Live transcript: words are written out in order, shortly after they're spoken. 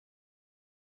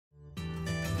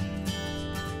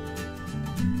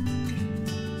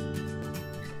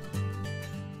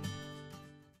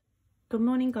Good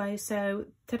morning guys, so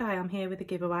today I'm here with a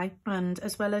giveaway, and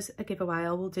as well as a giveaway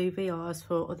I will do VRs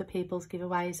for other people's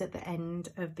giveaways at the end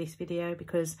of this video,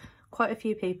 because quite a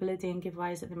few people are doing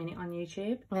giveaways at the minute on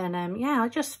YouTube. And yeah, I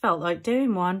just felt like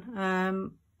doing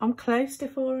one. I'm close to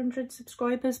 400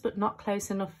 subscribers, but not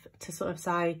close enough to sort of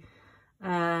say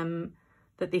that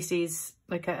this is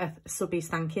like a subbies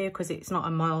thank you, because it's not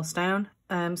a milestone.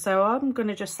 So I'm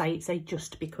gonna just say it's a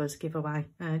just because giveaway,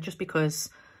 just because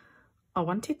I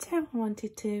wanted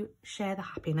to share the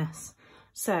happiness.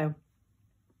 So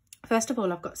first of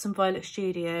all, I've got some Violet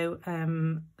Studio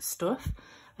stuff.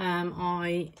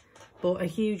 I bought a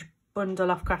huge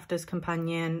bundle off Crafters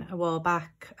Companion a while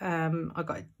back. I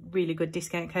got a really good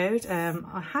discount code.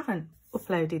 I haven't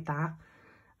uploaded that.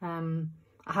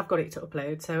 I have got it to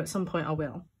upload, so at some point I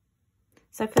will.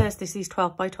 So first, this is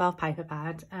 12 by 12 paper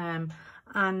pad,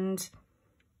 and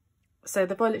so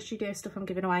the Violet Studio stuff I'm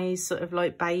giving away is sort of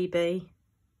like baby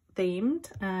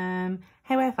themed.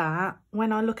 However,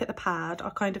 when I look at the pad, I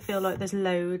kind of feel like there's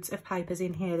loads of papers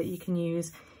in here that you can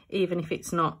use, even if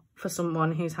it's not for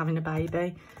someone who's having a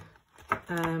baby.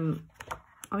 I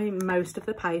mean, most of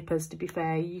the papers, to be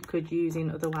fair, you could use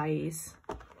in other ways.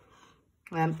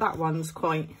 That one's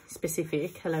quite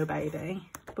specific, Hello Baby,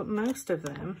 but most of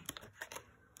them,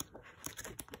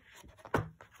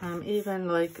 even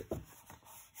like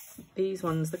these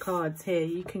ones, the cards here,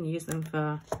 you can use them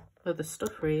for other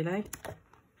stuff really.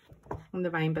 And the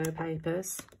rainbow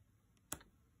papers.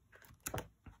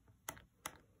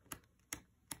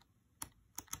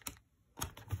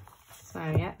 So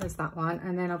yeah, there's that one.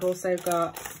 And then I've also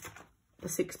got the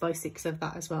 6x6 of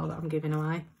that as well that I'm giving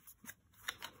away.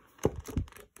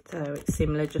 So it's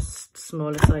similar, just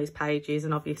smaller size pages,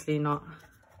 and obviously not,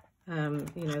 you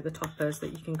know, the toppers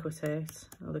that you can cut out,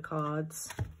 or the cards.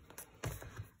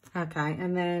 Okay,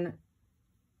 and then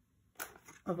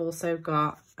I've also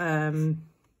got some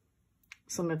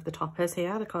of the toppers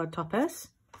here, the card toppers.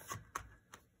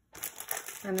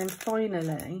 And then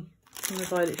finally, in the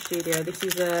Violet Studio, this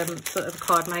is sort of a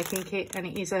card making kit, and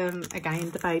it is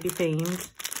again the baby themed.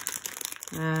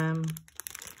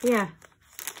 Yeah,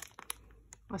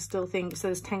 I still think so.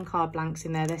 There's 10 card blanks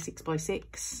in there. They're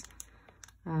 6x6,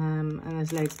 and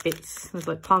there's loads of bits. There's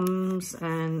like poms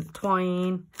and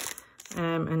twine.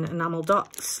 And enamel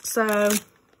dots. So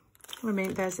I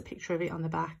mean, there's a picture of it on the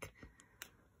back.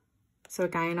 So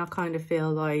again, I kind of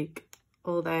feel like,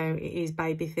 although it is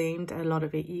baby themed, a lot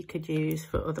of it you could use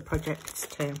for other projects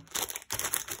too.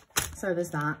 So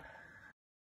there's that.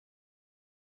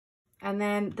 And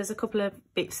then there's a couple of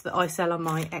bits that I sell on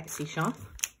my Etsy shop.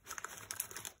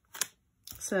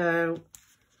 So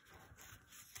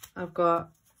I've got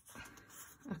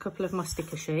a couple of my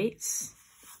sticker sheets.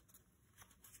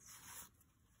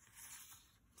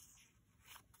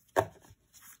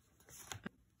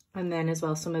 And then as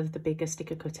well, some of the bigger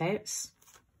sticker cutouts.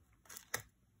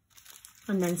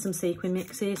 And then some sequin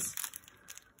mixes.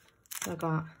 So I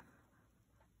got,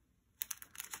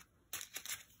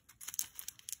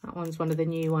 that one's one of the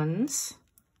new ones.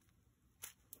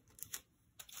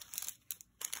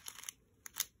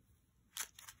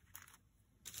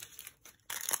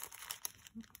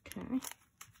 Okay.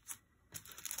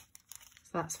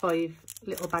 So that's 5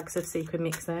 little bags of sequin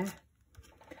mix there.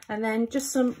 And then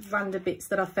just some random bits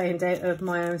that I found out of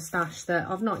my own stash that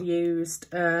I've not used,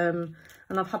 and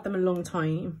I've had them a long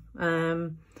time.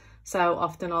 So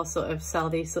often I'll sort of sell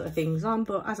these sort of things on,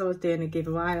 but as I was doing a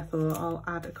giveaway, I thought I'll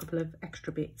add a couple of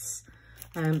extra bits.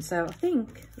 So I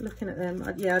think, looking at them,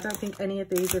 yeah, I don't think any of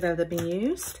these have ever been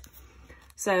used.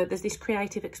 So there's this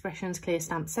Creative Expressions clear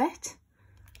stamp set.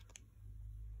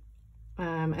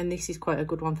 And this is quite a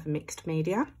good one for mixed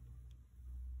media.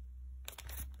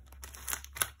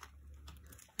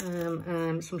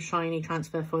 Some shiny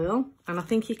transfer foil, and I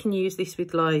think you can use this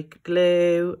with like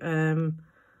glue. I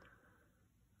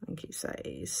think it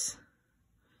says,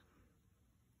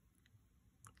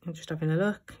 I'm just having a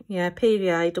look, yeah,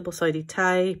 PVA, double-sided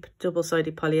tape,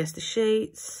 double-sided polyester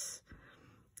sheets,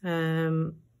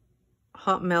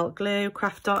 hot melt glue,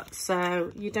 craft dots.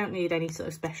 So you don't need any sort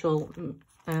of special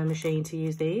machine to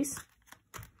use these.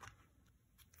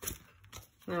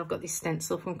 Now I've got this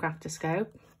stencil from Crafterscope,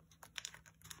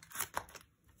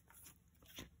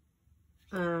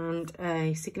 and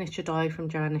a signature die from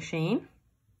Joanna Sheen,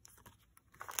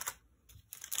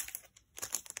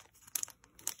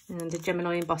 and a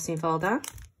Gemini embossing folder.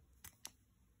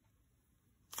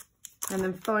 And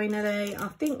then finally, I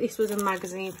think this was a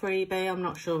magazine freebie, I'm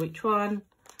not sure which one,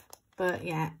 but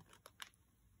yeah,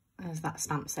 there's that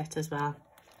stamp set as well.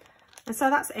 And so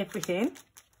that's everything.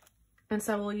 And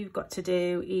so all you've got to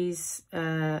do is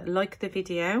like the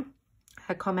video,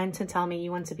 comment and tell me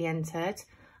you want to be entered,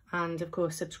 and of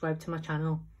course subscribe to my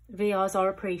channel. VRs are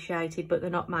appreciated, but they're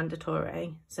not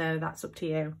mandatory, so that's up to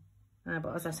you.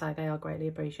 But as I say, they are greatly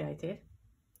appreciated.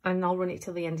 And I'll run it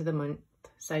till the end of the month,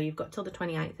 so you've got till the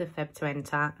 28th of Feb to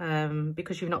enter,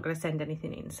 because you're not going to send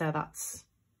anything in, so that's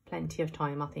plenty of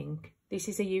time, I think. This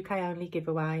is a UK only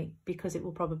giveaway because it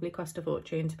will probably cost a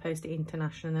fortune to post it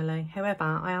internationally. However,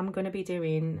 I am going to be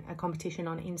doing a competition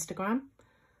on Instagram.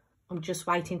 I'm just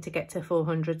waiting to get to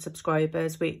 400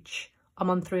 subscribers, which I'm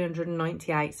on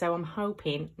 398. So I'm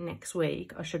hoping next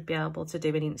week I should be able to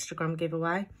do an Instagram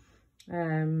giveaway.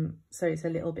 So it's a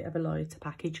little bit of a lighter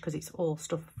package because it's all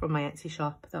stuff from my Etsy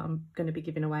shop that I'm going to be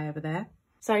giving away over there.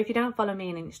 So if you don't follow me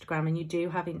on Instagram and you do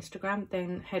have Instagram,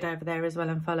 then head over there as well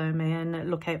and follow me and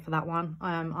look out for that one.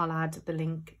 I'll add the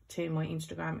link to my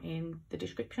Instagram in the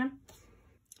description.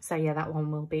 So yeah, that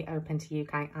one will be open to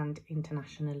UK and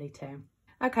internationally too.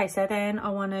 Okay, so then I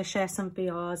want to share some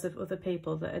VRs of other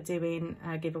people that are doing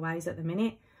giveaways at the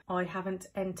minute. I haven't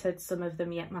entered some of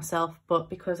them yet myself,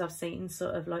 but because I've seen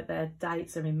sort of like their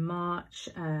dates are in March,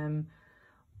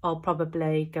 I'll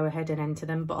probably go ahead and enter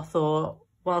them. But I thought,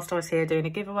 whilst I was here doing a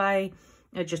giveaway,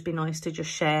 it'd just be nice to just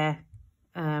share,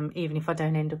 even if I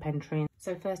don't end up entering.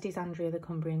 So first is Andrea the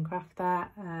Cumbrian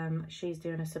Crafter. She's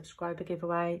doing a subscriber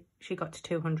giveaway. She got to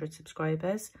 200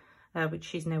 subscribers, which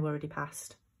she's now already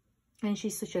passed. And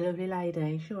she's such a lovely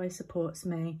lady. She always supports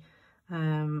me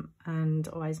and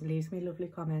always leaves me lovely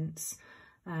comments.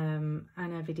 And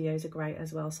her videos are great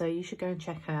as well. So you should go and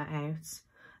check her out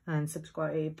and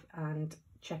subscribe and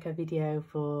check her video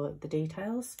for the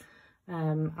details.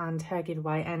 And her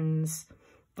giveaway ends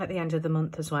at the end of the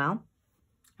month as well.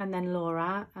 And then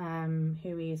Laura,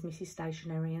 who is Mrs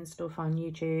Stationery and stuff on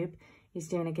YouTube, is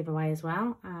doing a giveaway as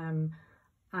well.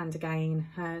 And again,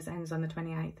 hers ends on the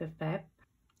 28th of Feb.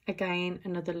 Again,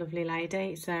 another lovely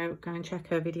lady, so go and check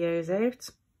her videos out.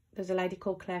 There's a lady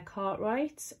called Claire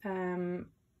Cartwright.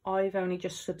 I've only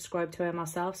just subscribed to her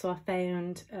myself, so I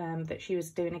found that she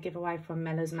was doing a giveaway from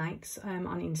Mella's Makes on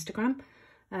Instagram.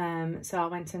 So I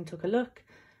went and took a look,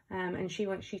 and she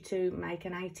wants you to make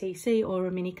an ATC or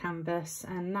a mini canvas,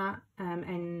 and that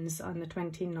ends on the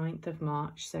 29th of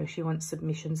March, so she wants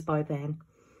submissions by then.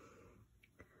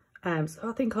 So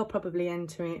I think I'll probably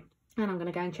enter it, and I'm going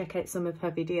to go and check out some of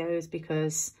her videos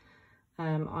because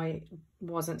I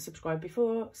wasn't subscribed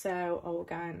before, so I will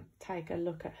go and take a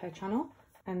look at her channel.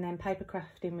 And then Paper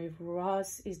Crafting with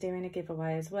Roz is doing a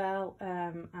giveaway as well,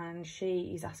 and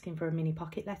she is asking for a mini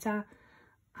pocket letter,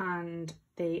 and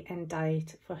the end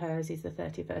date for hers is the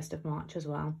 31st of March as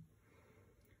well.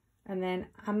 And then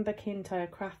Amber Kintyre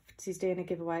Crafts is doing a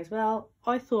giveaway as well.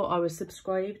 I thought I was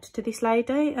subscribed to this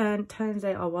lady and turns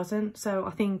out I wasn't, so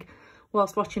I think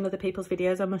whilst watching other people's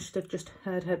videos I must have just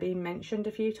heard her being mentioned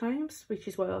a few times, which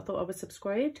is why I thought I was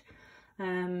subscribed.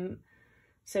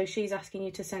 So she's asking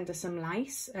you to send her some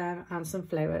lace and some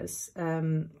flowers,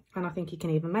 and I think you can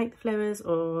even make the flowers,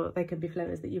 or they can be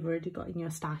flowers that you've already got in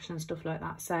your stash and stuff like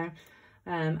that. So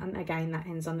and again, that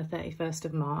ends on the 31st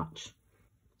of March.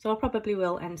 So I probably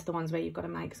will enter the ones where you've got to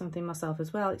make something myself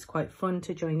as well. It's quite fun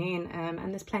to join in,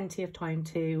 and there's plenty of time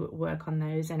to work on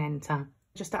those and enter.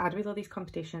 Just to add with all these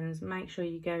competitions, make sure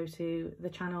you go to the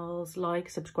channels, like,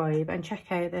 subscribe, and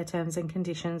check out their terms and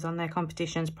conditions on their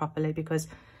competitions properly, because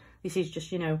this is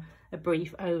just, you know, a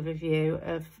brief overview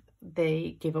of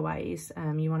the giveaways.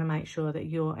 You want to make sure that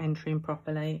you're entering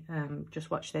properly.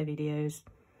 Just watch their videos.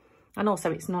 And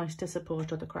also it's nice to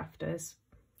support other crafters.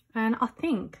 And I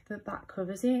think that that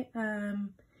covers it.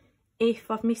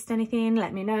 If I've missed anything,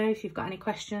 let me know. If you've got any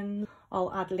questions,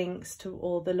 I'll add links to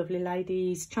all the lovely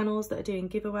ladies' channels that are doing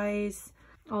giveaways.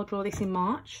 I'll draw this in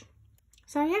March.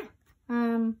 So yeah,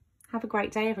 have a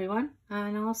great day everyone,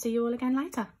 and I'll see you all again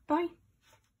later. Bye.